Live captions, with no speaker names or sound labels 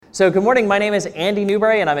So good morning, my name is Andy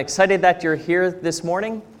Newberry, and I'm excited that you're here this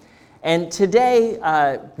morning. And today,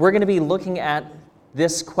 we're going to be looking at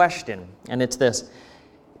this question, and it's this.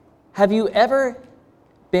 Have you ever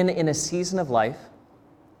been in a season of life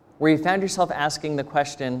where you found yourself asking the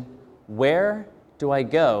question, where do I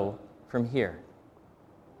go from here?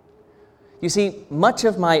 You see, much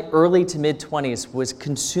of my early to mid-20s was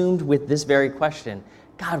consumed with this very question.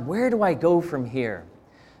 God, where do I go from here?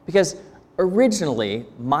 Because originally,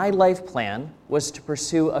 my life plan was to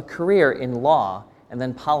pursue a career in law and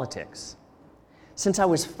then politics. Since I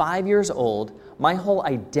was 5 years old, my whole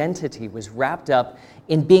identity was wrapped up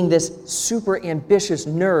in being this super ambitious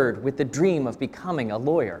nerd with the dream of becoming a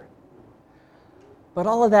lawyer. But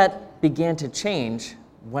all of that began to change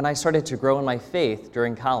when I started to grow in my faith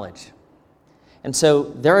during college. And so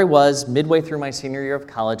there I was, midway through my senior year of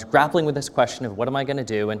college, grappling with this question of what am I going to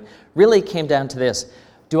do, and really came down to this.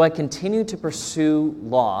 Do I continue to pursue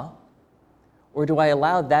law, or do I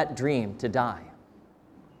allow that dream to die?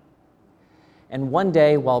 And one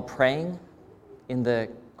day, while praying in the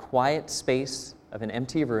quiet space of an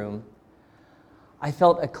empty room, I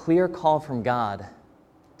felt a clear call from God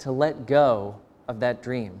to let go of that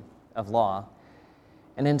dream of law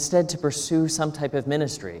and instead to pursue some type of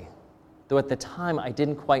ministry, though at the time I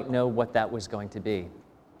didn't quite know what that was going to be.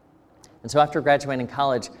 And so after graduating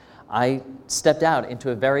college, I stepped out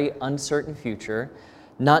into a very uncertain future,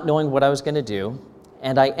 not knowing what I was going to do,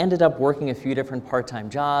 and I ended up working a few different part-time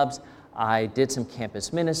jobs. I did some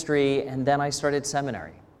campus ministry, and then I started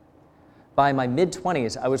seminary. By my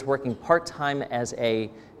mid-20s, I was working part-time as an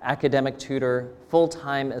academic tutor,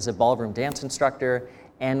 full-time as a ballroom dance instructor,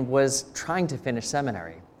 and was trying to finish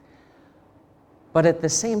seminary. But at the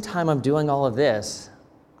same time I'm doing all of this,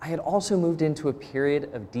 I had also moved into a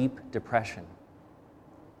period of deep depression.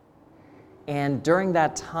 And during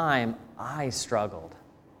that time, I struggled.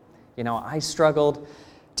 I struggled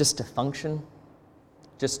just to function,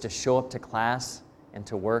 just to show up to class and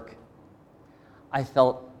to work. I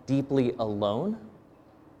felt deeply alone.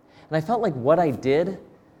 And I felt like what I did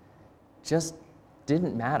just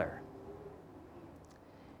didn't matter.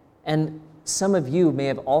 And some of you may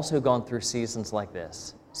have also gone through seasons like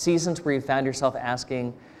this, seasons where you found yourself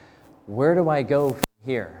asking, where do I go from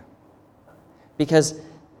here? Because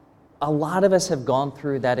a lot of us have gone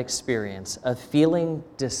through that experience of feeling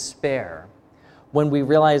despair when we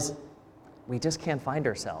realize we just can't find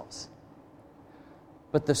ourselves.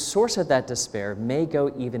 But the source of that despair may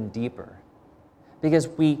go even deeper, because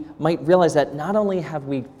we might realize that not only have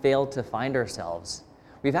we failed to find ourselves,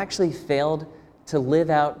 we've actually failed to live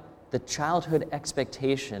out the childhood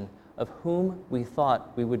expectation of whom we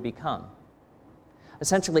thought we would become.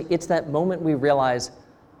 Essentially, it's that moment we realize,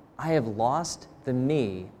 I have lost the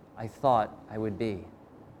me I thought I would be.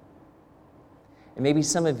 And maybe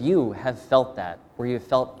some of you have felt that, where you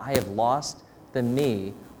felt, I have lost the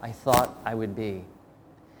me I thought I would be.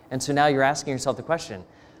 And so now you're asking yourself the question,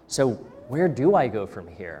 so where do I go from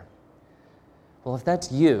here? Well, if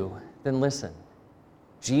that's you, then listen.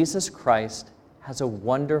 Jesus Christ has a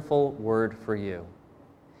wonderful word for you.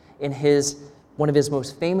 In one of his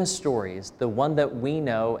most famous stories, the one that we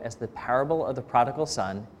know as the parable of the prodigal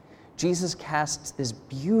son, Jesus casts this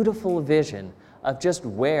beautiful vision of just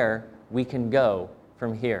where we can go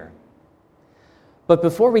from here. But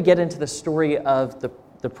before we get into the story of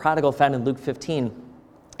the prodigal found in Luke 15,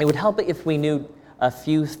 it would help if we knew a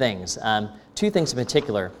few things, two things in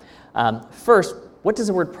particular. First, what does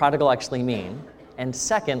the word prodigal actually mean? And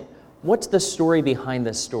second, what's the story behind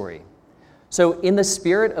this story? So in the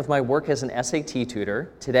spirit of my work as an SAT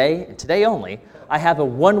tutor, today, and today only, I have a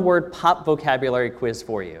one-word pop vocabulary quiz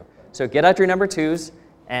for you. So get out your number twos,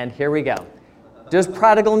 and here we go. Does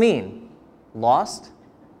prodigal mean lost,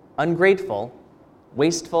 ungrateful,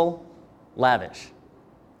 wasteful, lavish?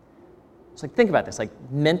 So think about this,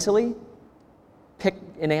 mentally, pick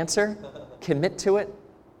an answer, commit to it.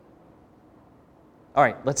 All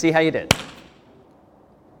right, let's see how you did.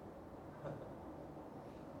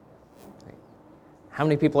 How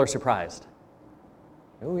many people are surprised?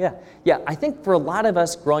 Oh, yeah. Yeah, I think for a lot of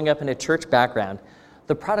us growing up in a church background,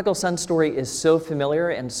 the prodigal son story is so familiar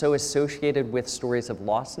and so associated with stories of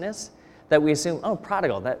lostness that we assume, oh,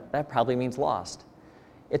 prodigal, that probably means lost.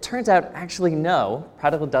 It turns out, actually, no,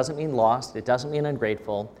 prodigal doesn't mean lost, it doesn't mean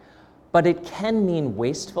ungrateful, but it can mean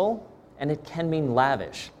wasteful and it can mean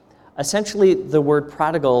lavish. Essentially, the word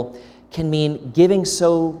prodigal can mean giving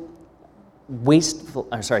so lavishly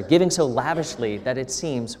that it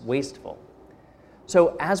seems wasteful.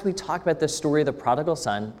 So as we talk about the story of the prodigal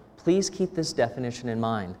son, please keep this definition in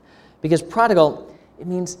mind. Because prodigal, it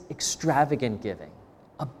means extravagant giving,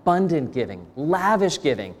 abundant giving, lavish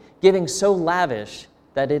giving, giving so lavish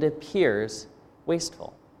that it appears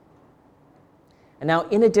wasteful. And now,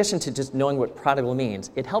 in addition to just knowing what prodigal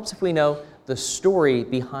means, it helps if we know the story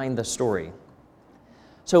behind the story.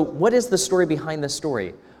 So what is the story behind the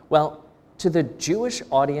story? Well, to the Jewish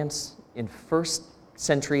audience in first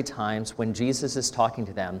century times when Jesus is talking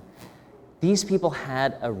to them, these people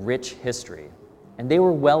had a rich history, and they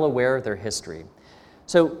were well aware of their history.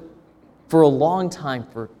 So for a long time,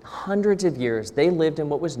 for hundreds of years, they lived in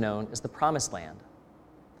what was known as the Promised Land.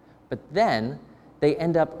 But then they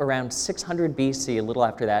end up around 600 BC, a little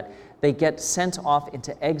after that, they get sent off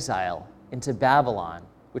into exile, into Babylon,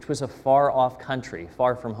 which was a far-off country,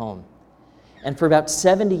 far from home. And for about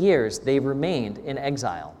 70 years, they remained in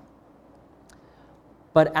exile.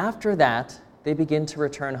 But after that, they begin to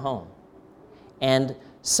return home. And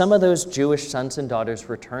some of those Jewish sons and daughters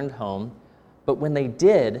returned home, but when they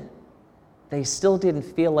did, they still didn't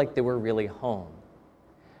feel like they were really home.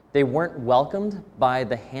 They weren't welcomed by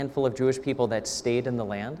the handful of Jewish people that stayed in the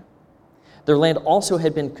land. Their land also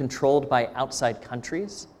had been controlled by outside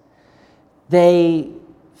countries. They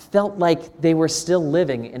felt like they were still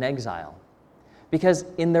living in exile. Because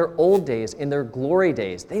in their old days, in their glory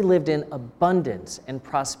days, they lived in abundance and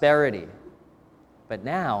prosperity. But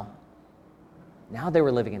now they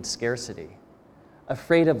were living in scarcity,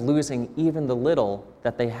 afraid of losing even the little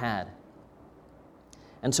that they had.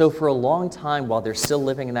 And so for a long time, while they're still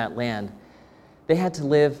living in that land, they had to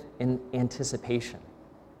live in anticipation,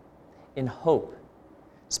 in hope,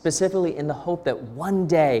 specifically in the hope that one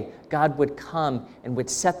day God would come and would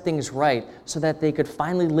set things right so that they could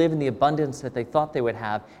finally live in the abundance that they thought they would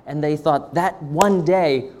have, and they thought that one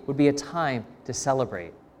day would be a time to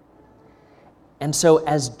celebrate. And so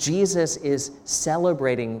as Jesus is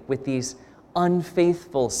celebrating with these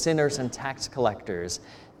unfaithful sinners and tax collectors,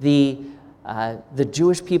 the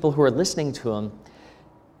Jewish people who are listening to him,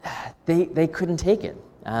 they couldn't take it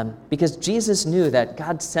because Jesus knew that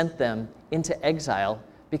God sent them into exile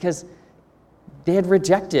because they had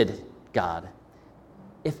rejected God.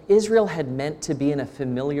 If Israel had meant to be in a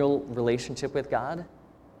familial relationship with God,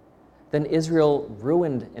 then Israel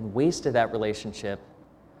ruined and wasted that relationship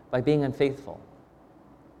by being unfaithful.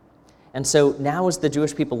 And so now as the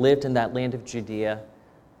Jewish people lived in that land of Judea,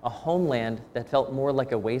 a homeland that felt more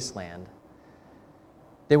like a wasteland,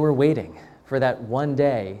 they were waiting for that one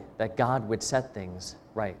day that God would set things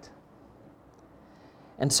right.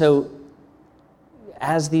 And so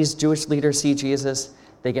as these Jewish leaders see Jesus,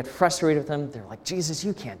 they get frustrated with him. They're like, Jesus,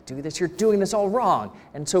 you can't do this. You're doing this all wrong.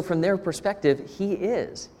 And so from their perspective,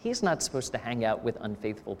 he's not supposed to hang out with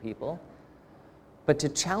unfaithful people. But to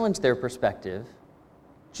challenge their perspective,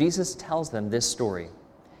 Jesus tells them this story.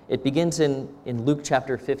 It begins in Luke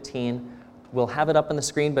chapter 15. We'll have it up on the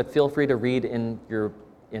screen, but feel free to read in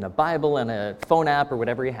a Bible and a phone app or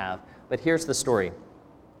whatever you have. But here's the story.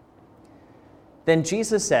 Then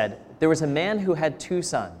Jesus said, there was a man who had 2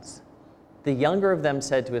 sons. The younger of them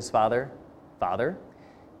said to his father, Father,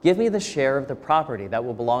 give me the share of the property that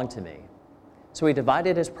will belong to me. So he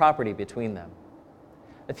divided his property between them.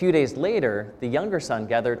 A few days later, the younger son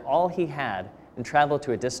gathered all he had and traveled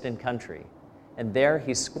to a distant country, and there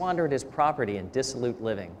he squandered his property in dissolute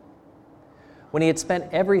living. When he had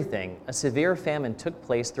spent everything, a severe famine took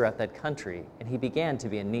place throughout that country, and he began to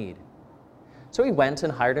be in need. So he went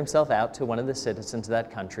and hired himself out to one of the citizens of that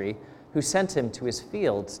country, who sent him to his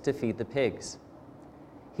fields to feed the pigs.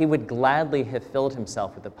 He would gladly have filled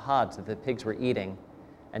himself with the pods that the pigs were eating,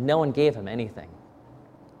 and no one gave him anything.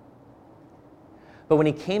 But when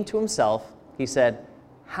he came to himself, he said,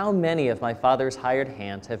 how many of my father's hired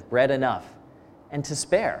hands have bread enough and to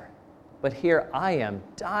spare? But here I am,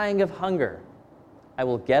 dying of hunger. I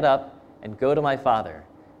will get up and go to my father,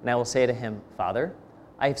 and I will say to him, Father,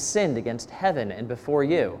 I have sinned against heaven and before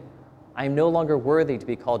you. I am no longer worthy to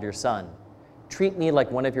be called your son. Treat me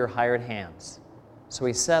like one of your hired hands. So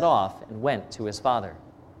he set off and went to his father.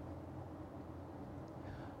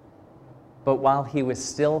 But while he was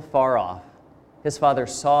still far off, his father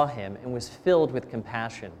saw him and was filled with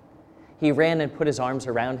compassion. He ran and put his arms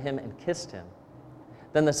around him and kissed him.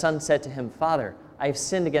 Then the son said to him, Father, I have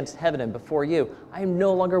sinned against heaven and before you. I am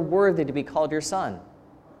no longer worthy to be called your son.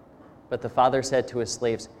 But the father said to his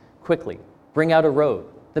slaves, quickly, bring out a robe,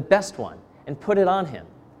 the best one, and put it on him.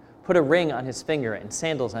 Put a ring on his finger and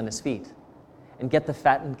sandals on his feet. And get the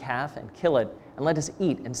fattened calf and kill it, and let us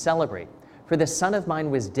eat and celebrate. For this son of mine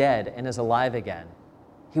was dead and is alive again.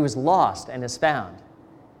 He was lost and is found.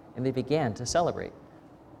 And they began to celebrate.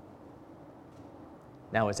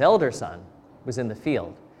 Now his elder son was in the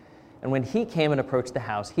field. And when he came and approached the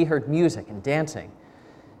house, he heard music and dancing.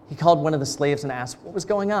 He called one of the slaves and asked, "What was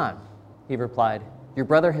going on?" He replied, "Your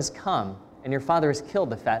brother has come, and your father has killed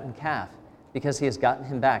the fattened calf, because he has gotten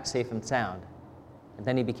him back safe and sound." And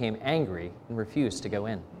then he became angry and refused to go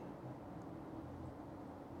in.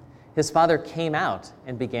 His father came out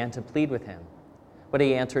and began to plead with him. But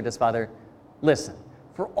he answered his father, "Listen,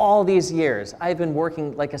 for all these years I have been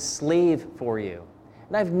working like a slave for you,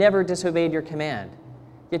 and I've never disobeyed your command.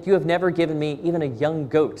 Yet you have never given me even a young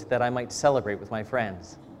goat that I might celebrate with my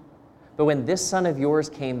friends. But when this son of yours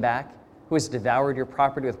came back, who has devoured your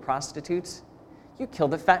property with prostitutes, you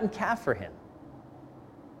killed a fattened calf for him."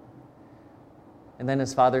 And then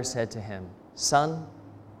his father said to him, "Son,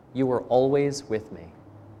 you were always with me,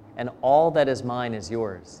 and all that is mine is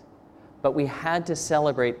yours. But we had to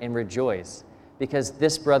celebrate and rejoice, because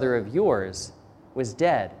this brother of yours was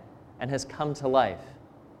dead and has come to life.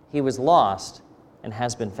 He was lost and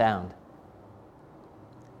has been found."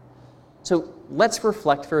 So let's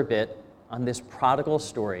reflect for a bit on this prodigal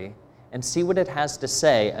story and see what it has to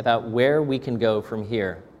say about where we can go from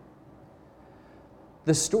here.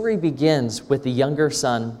 The story begins with the younger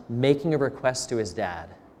son making a request to his dad.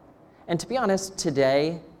 And to be honest,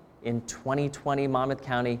 today, in 2020 Monmouth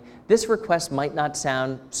County, this request might not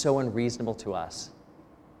sound so unreasonable to us.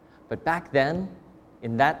 But back then,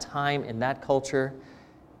 in that time, in that culture,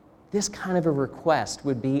 this kind of a request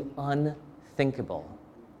would be unthinkable.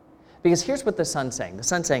 Because here's what the son's saying. The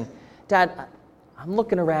son's saying, "Dad, I'm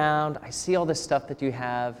looking around, I see all this stuff that you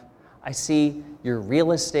have. I see your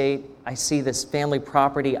real estate, I see this family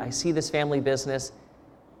property, I see this family business,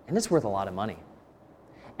 and it's worth a lot of money.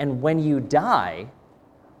 And when you die,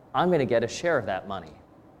 I'm going to get a share of that money.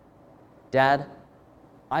 Dad,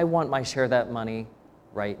 I want my share of that money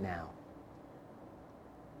right now."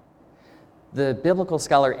 The biblical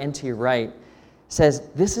scholar N.T. Wright says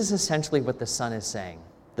this is essentially what the son is saying.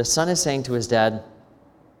 The son is saying to his dad,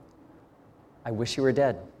 "I wish you were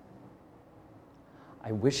dead.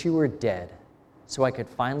 I wish you were dead so I could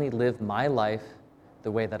finally live my life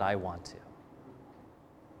the way that I want to."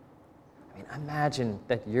 I mean, imagine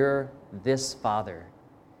that you're this father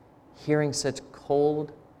hearing such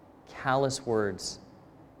cold, callous words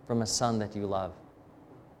from a son that you love.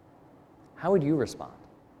 How would you respond?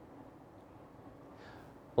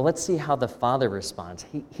 Well, let's see how the father responds.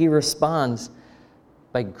 He responds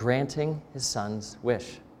by granting his son's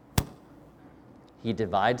wish. He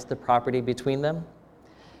divides the property between them.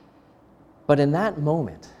 But in that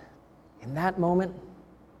moment,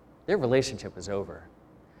 their relationship was over.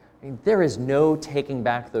 I mean, there is no taking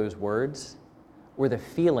back those words or the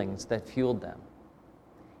feelings that fueled them.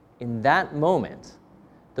 In that moment,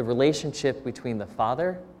 the relationship between the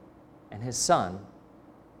father and his son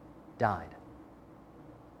died.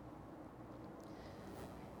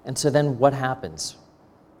 And so then what happens?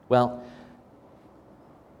 Well,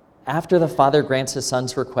 after the father grants his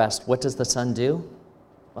son's request, what does the son do?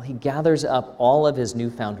 Well, he gathers up all of his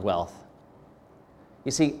newfound wealth.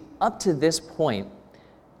 You see, up to this point,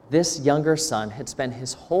 this younger son had spent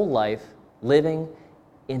his whole life living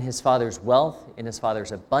in his father's wealth, in his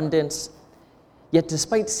father's abundance. Yet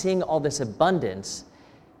despite seeing all this abundance,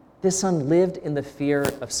 this son lived in the fear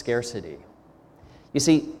of scarcity. You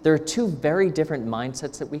see, there are two very different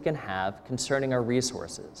mindsets that we can have concerning our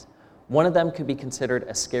resources. One of them could be considered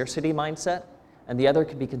a scarcity mindset, and the other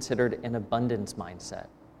could be considered an abundance mindset.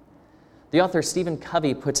 The author Stephen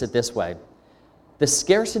Covey puts it this way: the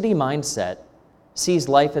scarcity mindset sees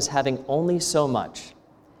life as having only so much,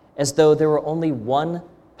 as though there were only one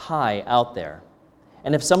pie out there.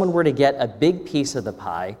 And if someone were to get a big piece of the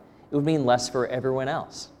pie, it would mean less for everyone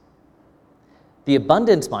else. The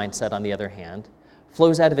abundance mindset, on the other hand,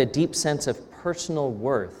 flows out of a deep sense of personal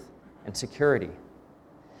worth and security.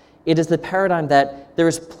 It is the paradigm that there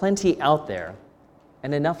is plenty out there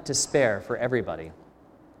and enough to spare for everybody.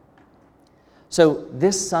 So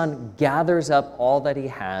this son gathers up all that he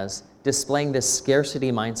has, displaying this scarcity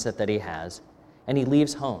mindset that he has, and he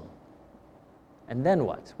leaves home. And then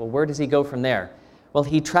what? Well, where does he go from there? Well,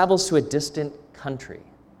 he travels to a distant country.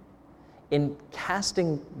 In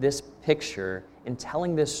casting this picture, in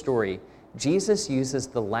telling this story, Jesus uses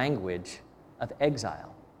the language of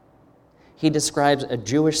exile. He describes a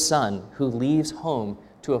Jewish son who leaves home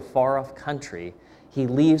to a far-off country. He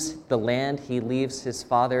leaves the land, he leaves his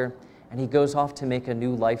father, and he goes off to make a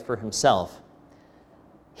new life for himself.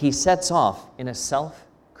 He sets off in a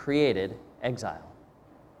self-created exile.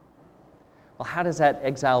 Well, how does that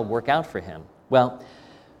exile work out for him? Well,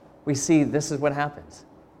 we see this is what happens.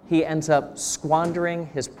 He ends up squandering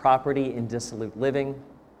his property in dissolute living.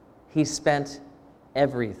 He spent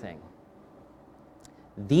everything.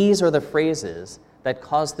 These are the phrases that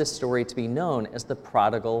caused this story to be known as the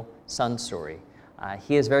prodigal son story.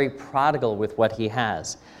 He is very prodigal with what he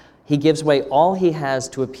has. He gives away all he has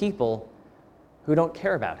to a people who don't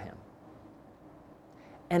care about him.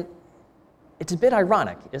 And it's a bit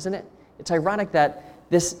ironic, isn't it? It's ironic that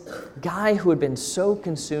this guy who had been so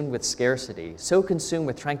consumed with scarcity, so consumed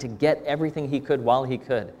with trying to get everything he could while he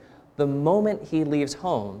could, the moment he leaves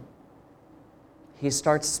home, he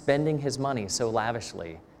starts spending his money so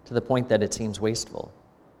lavishly to the point that it seems wasteful.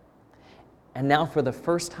 And now for the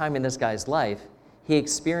first time in this guy's life, he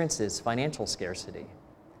experiences financial scarcity.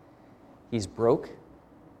 He's broke.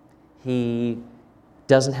 He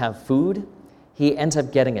doesn't have food. He ends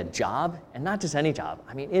up getting a job, and not just any job.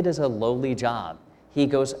 I mean, it is a lowly job. He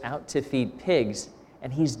goes out to feed pigs,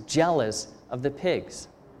 and he's jealous of the pigs.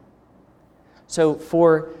 So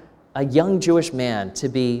for a young Jewish man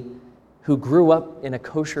who grew up in a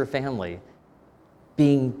kosher family,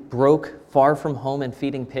 being broke, far from home, and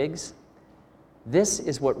feeding pigs, this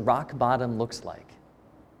is what rock bottom looks like.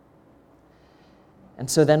 And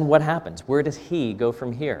so then what happens? Where does he go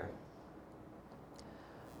from here?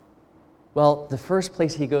 Well, the first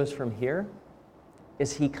place he goes from here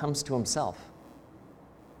is he comes to himself.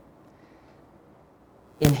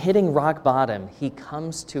 In hitting rock bottom, he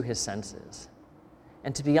comes to his senses.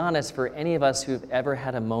 And to be honest, for any of us who've ever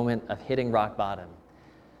had a moment of hitting rock bottom,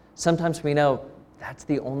 sometimes we know that's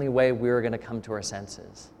the only way we're going to come to our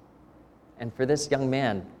senses. And for this young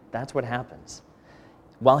man, that's what happens.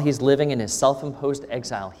 While he's living in his self-imposed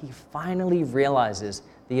exile, he finally realizes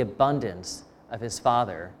the abundance of his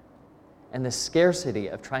father and the scarcity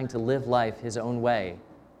of trying to live life his own way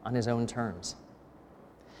on his own terms.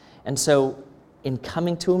 And so, in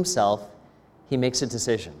coming to himself, he makes a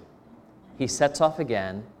decision. He sets off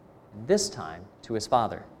again, this time to his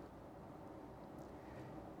father.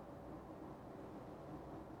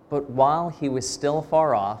 But while he was still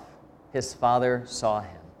far off, his father saw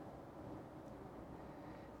him.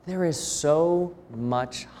 There is so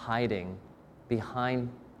much hiding behind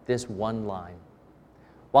this one line.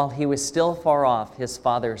 While he was still far off, his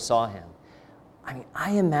father saw him. I mean,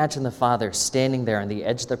 I imagine the father standing there on the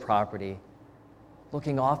edge of the property,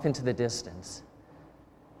 looking off into the distance,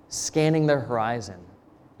 scanning the horizon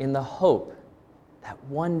in the hope that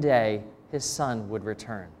one day his son would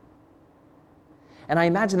return. And I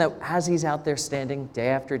imagine that as he's out there standing day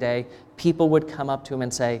after day, people would come up to him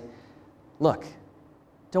and say, "Look,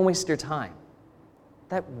 don't waste your time.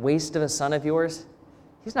 That waste of a son of yours,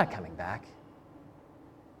 he's not coming back.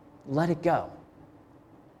 Let it go."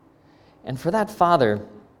 And for that father,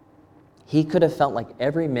 he could have felt like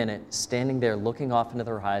every minute standing there looking off into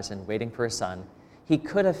the horizon, waiting for his son, he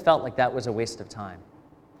could have felt like that was a waste of time.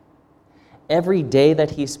 Every day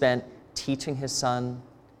that he spent teaching his son,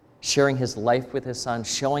 sharing his life with his son,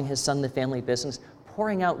 showing his son the family business,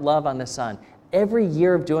 pouring out love on the son, every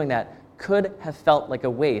year of doing that could have felt like a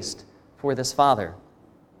waste for this father.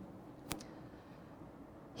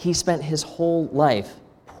 He spent his whole life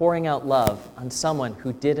pouring out love on someone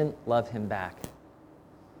who didn't love him back.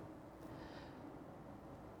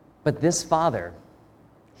 But this father,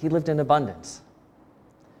 he lived in abundance.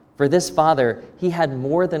 For this father, he had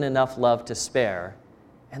more than enough love to spare,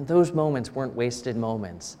 and those moments weren't wasted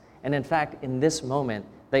moments. And in fact, in this moment,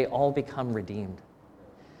 they all become redeemed.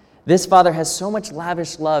 This father has so much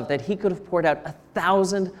lavish love that he could have poured out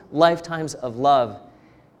 1,000 lifetimes of love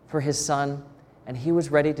for his son, and he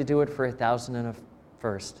was ready to do it for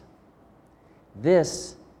 1,001st.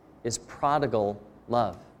 This is prodigal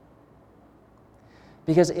love.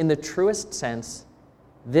 Because in the truest sense,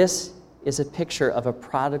 this is a picture of a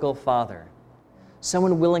prodigal father,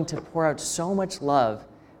 someone willing to pour out so much love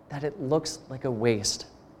that it looks like a waste.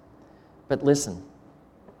 But listen,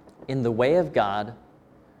 in the way of God,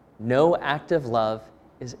 no act of love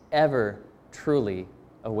is ever truly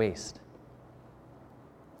a waste.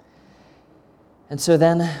 And so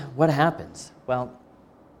then what happens? Well,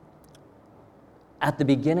 at the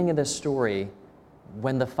beginning of the story,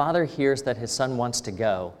 when the father hears that his son wants to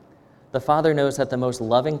go, the father knows that the most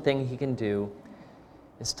loving thing he can do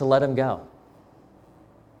is to let him go.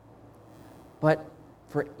 But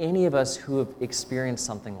for any of us who have experienced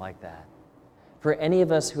something like that, for any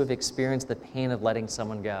of us who have experienced the pain of letting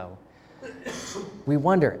someone go, we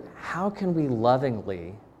wonder, how can we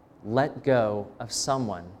lovingly let go of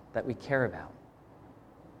someone that we care about?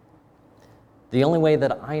 The only way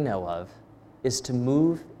that I know of is to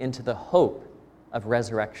move into the hope of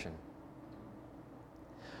resurrection.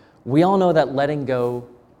 We all know that letting go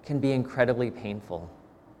can be incredibly painful.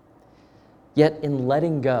 Yet in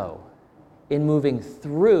letting go, in moving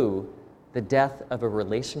through the death of a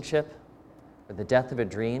relationship or the death of a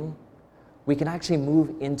dream, we can actually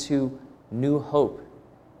move into new hope,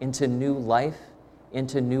 into new life,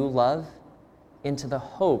 into new love, into the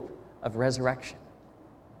hope of resurrection.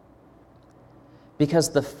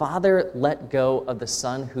 Because the Father let go of the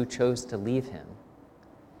Son who chose to leave him,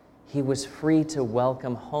 he was free to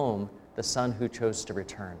welcome home the Son who chose to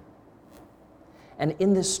return. And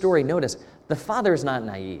in this story, notice, the Father is not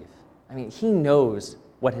naive. I mean, he knows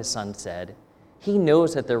what his Son said. He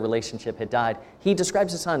knows that their relationship had died. He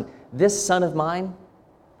describes his Son, this Son of mine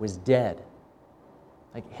was dead.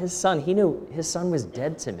 Like his Son, he knew his Son was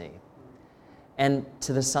dead to me. And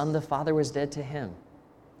to the Son, the Father was dead to him.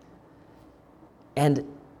 And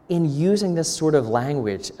in using this sort of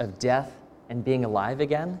language of death and being alive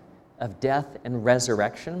again, of death and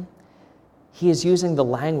resurrection, he is using the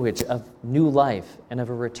language of new life and of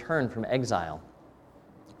a return from exile.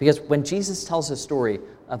 Because when Jesus tells a story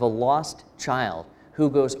of a lost child who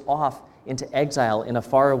goes off into exile in a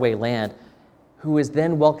faraway land, who is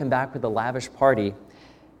then welcomed back with a lavish party,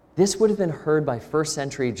 this would have been heard by first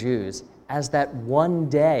century Jews as that one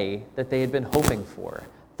day that they had been hoping for,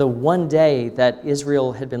 the one day that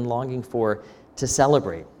Israel had been longing for to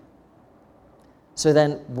celebrate. So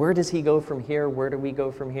then, where does he go from here? Where do we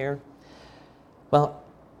go from here? Well,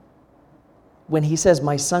 when he says,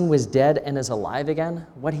 my son was dead and is alive again,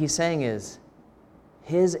 what he's saying is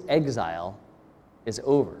his exile is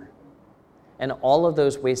over. And all of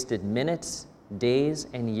those wasted minutes, days,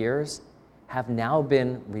 and years have now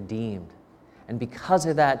been redeemed. And because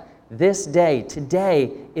of that, this day,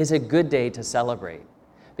 today, is a good day to celebrate.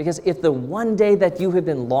 Because if the one day that you have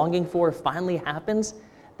been longing for finally happens,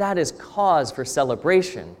 that is cause for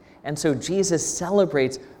celebration. And so Jesus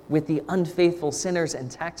celebrates with the unfaithful sinners and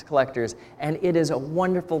tax collectors, and it is a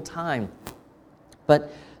wonderful time.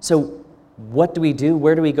 But so what do we do?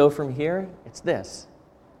 Where do we go from here? It's this.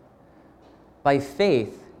 By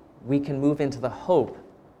faith, we can move into the hope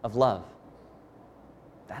of love.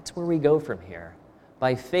 That's where we go from here.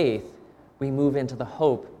 By faith, we move into the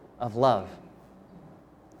hope of love.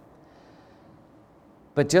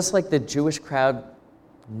 But just like the Jewish crowd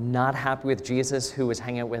not happy with Jesus, who was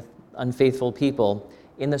hanging out with unfaithful people,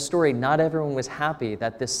 in the story, not everyone was happy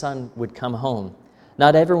that this son would come home.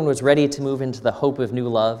 Not everyone was ready to move into the hope of new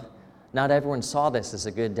love. Not everyone saw this as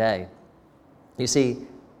a good day. You see,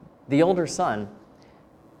 the older son,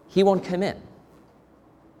 he won't come in.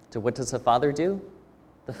 So what does the father do?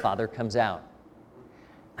 The father comes out.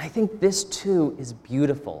 I think this too is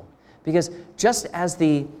beautiful, because just as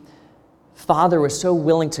the father was so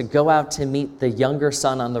willing to go out to meet the younger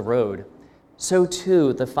son on the road, so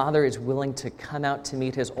too the father is willing to come out to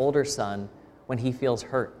meet his older son when he feels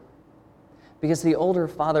hurt. Because the older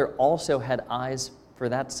father also had eyes for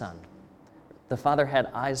that son. The father had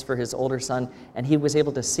eyes for his older son, and he was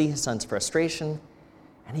able to see his son's frustration,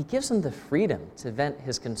 and he gives him the freedom to vent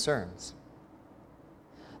his concerns.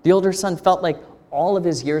 The older son felt like all of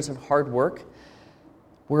his years of hard work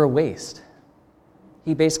were a waste.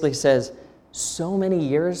 He basically says, so many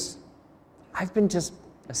years, I've been just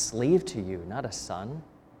a slave to you, not a son.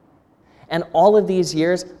 And all of these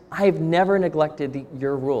years, I've never neglected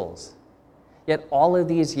your rules. Yet all of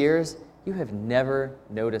these years, you have never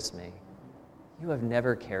noticed me. You have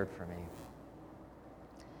never cared for me.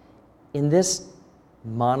 In this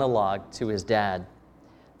monologue to his dad,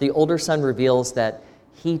 the older son reveals that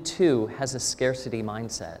he too has a scarcity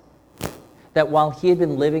mindset. That while he had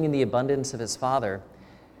been living in the abundance of his father,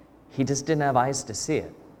 he just didn't have eyes to see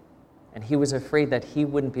it. And he was afraid that he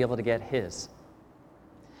wouldn't be able to get his.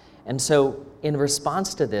 And so, in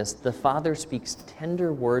response to this, the father speaks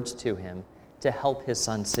tender words to him to help his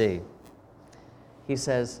son see. He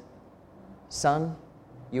says, "Son,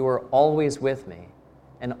 you are always with me,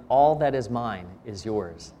 and all that is mine is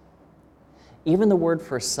yours." Even the word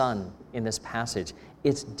for son in this passage,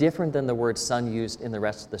 it's different than the word son used in the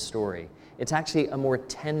rest of the story. It's actually a more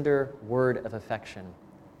tender word of affection.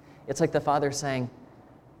 It's like the father saying,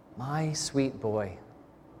 "My sweet boy,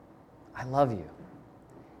 I love you.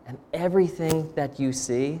 And everything that you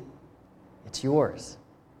see, it's yours.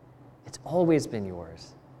 It's always been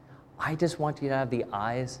yours. I just want you to have the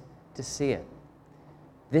eyes to see it.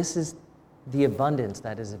 This is the abundance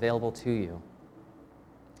that is available to you."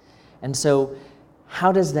 And so,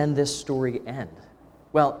 how does then this story end?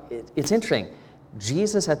 Well, it's interesting.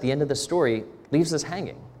 Jesus, at the end of the story, leaves us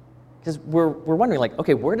hanging. Because we're wondering, like,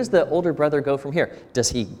 okay, where does the older brother go from here? Does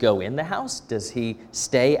he go in the house? Does he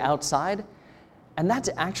stay outside? And that's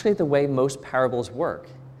actually the way most parables work.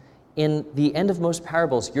 In the end of most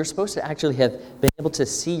parables, you're supposed to actually have been able to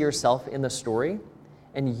see yourself in the story,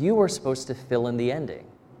 and you are supposed to fill in the ending.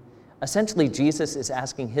 Essentially, Jesus is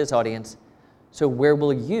asking his audience, so where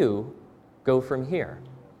will you go from here?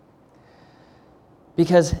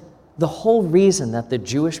 Because the whole reason that the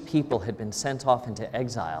Jewish people had been sent off into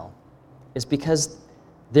exile is because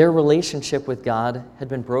their relationship with God had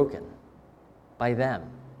been broken by them.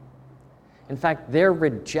 In fact, their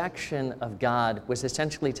rejection of God was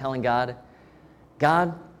essentially telling God,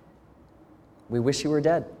 God, we wish you were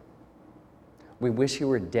dead. We wish you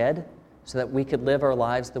were dead so that we could live our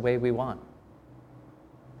lives the way we want.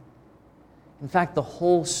 In fact, the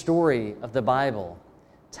whole story of the Bible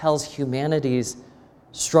tells humanity's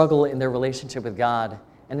struggle in their relationship with God.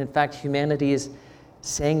 And in fact, humanity is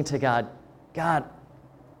saying to God, God,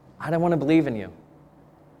 I don't want to believe in you.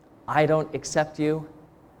 I don't accept you.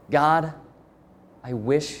 God, I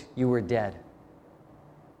wish you were dead.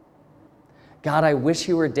 God, I wish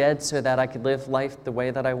you were dead so that I could live life the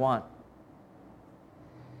way that I want.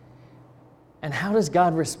 And how does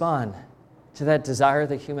God respond to that desire of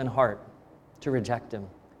the human heart to reject him,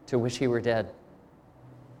 to wish he were dead?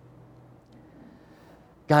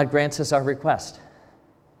 God grants us our request.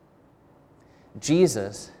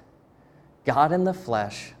 Jesus, God in the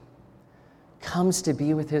flesh, comes to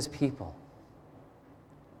be with his people.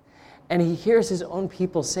 And he hears his own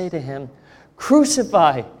people say to him,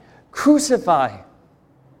 crucify, crucify.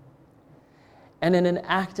 And in an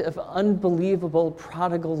act of unbelievable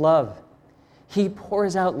prodigal love, he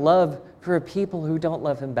pours out love for a people who don't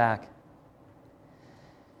love him back.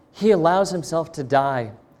 He allows himself to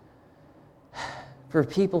die for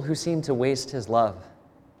people who seem to waste his love.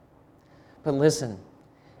 But listen,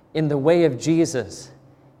 in the way of Jesus,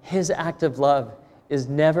 his act of love is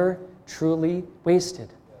never truly wasted.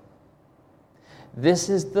 This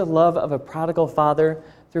is the love of a prodigal father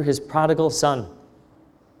through his prodigal son.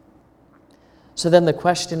 So then the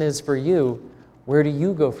question is for you, where do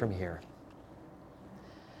you go from here?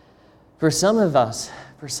 For some of us,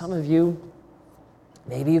 for some of you,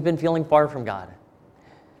 maybe you've been feeling far from God.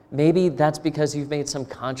 Maybe that's because you've made some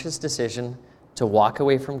conscious decision to walk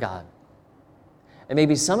away from God. And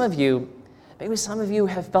maybe some of you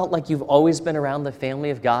have felt like you've always been around the family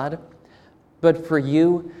of God, but for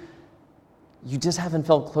you, you just haven't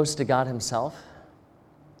felt close to God himself.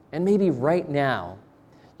 And maybe right now,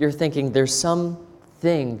 you're thinking there's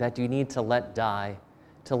something that you need to let die,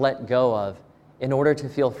 to let go of, in order to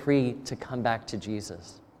feel free to come back to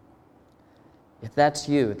Jesus. If that's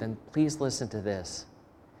you, then please listen to this.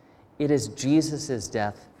 It is Jesus'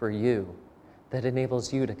 death for you that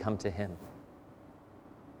enables you to come to him.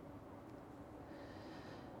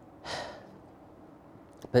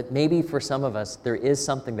 But maybe for some of us, there is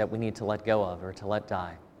something that we need to let go of or to let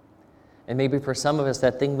die. And maybe for some of us,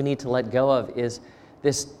 that thing we need to let go of is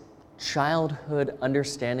this childhood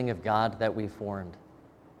understanding of God that we formed.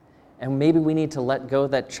 And maybe we need to let go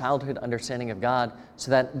of that childhood understanding of God so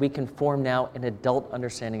that we can form now an adult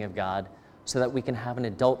understanding of God so that we can have an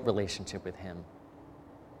adult relationship with him.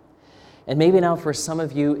 And maybe now for some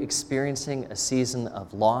of you experiencing a season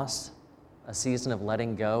of loss, a season of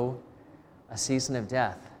letting go, a season of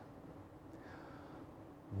death.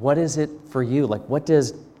 What is it for you? Like, what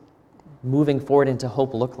does moving forward into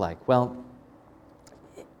hope look like? Well,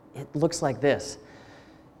 it looks like this.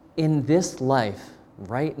 In this life,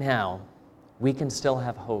 right now, we can still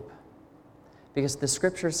have hope. Because the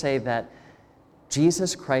scriptures say that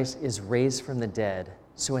Jesus Christ is raised from the dead.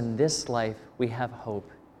 So in this life, we have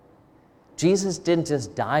hope. Jesus didn't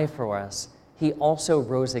just die for us, he also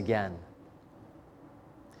rose again.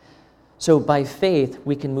 So by faith,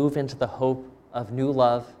 we can move into the hope of new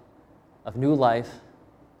love, of new life.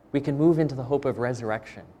 We can move into the hope of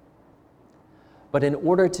resurrection. But in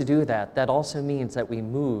order to do that, that also means that we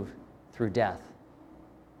move through death.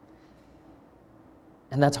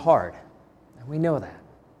 And that's hard, and we know that.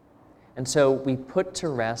 And so we put to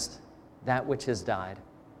rest that which has died.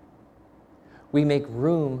 We make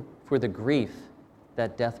room for the grief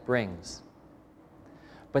that death brings.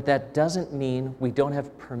 But that doesn't mean we don't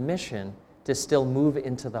have permission to still move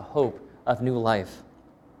into the hope of new life.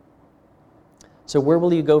 So where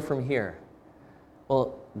will you go from here?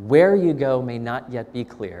 Well, where you go may not yet be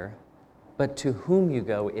clear, but to whom you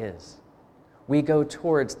go is. We go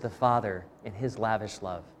towards the Father in his lavish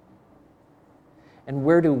love. And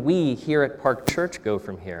where do we here at Park Church go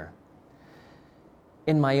from here?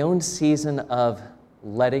 In my own season of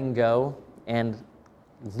letting go and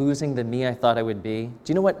losing the me I thought I would be,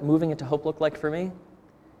 do you know what moving into hope looked like for me?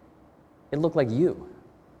 It looked like you.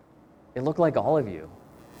 It looked like all of you.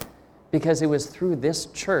 Because it was through this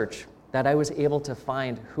church that I was able to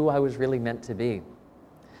find who I was really meant to be.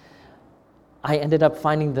 I ended up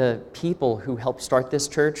finding the people who helped start this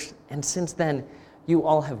church, and since then, you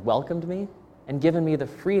all have welcomed me and given me the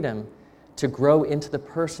freedom to grow into the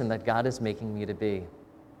person that God is making me to be.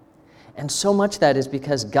 And so much that is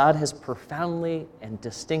because God has profoundly and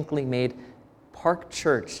distinctly made Park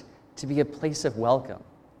Church to be a place of welcome,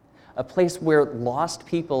 a place where lost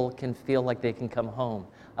people can feel like they can come home,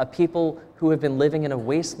 a people who have been living in a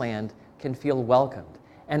wasteland can feel welcomed.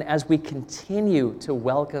 And as we continue to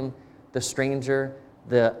welcome the stranger,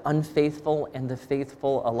 the unfaithful, and the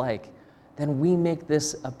faithful alike, then we make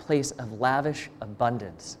this a place of lavish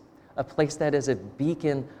abundance, a place that is a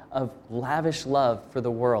beacon of lavish love for the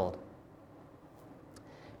world.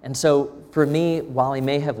 And so for me, while I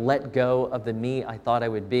may have let go of the me I thought I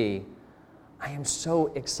would be, I am so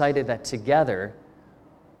excited that together,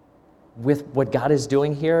 with what God is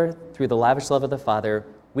doing here through the lavish love of the Father,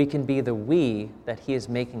 we can be the we that He is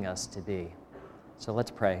making us to be. So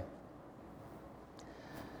let's pray.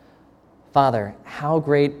 Father, how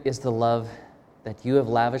great is the love that you have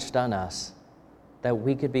lavished on us that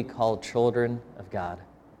we could be called children of God.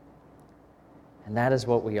 And that is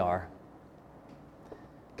what we are.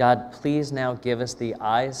 God, please now give us the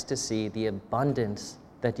eyes to see the abundance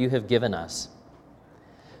that you have given us.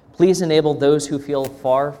 Please enable those who feel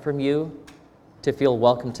far from you to feel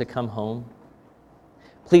welcome to come home.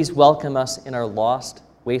 Please welcome us in our lost,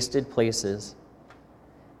 wasted places.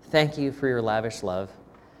 Thank you for your lavish love.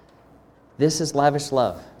 This is lavish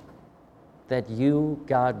love, that you,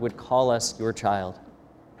 God, would call us your child.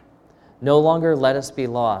 No longer let us be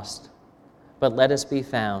lost, but let us be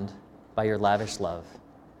found by your lavish love.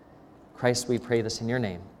 Christ, we pray this in your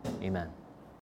name. Amen.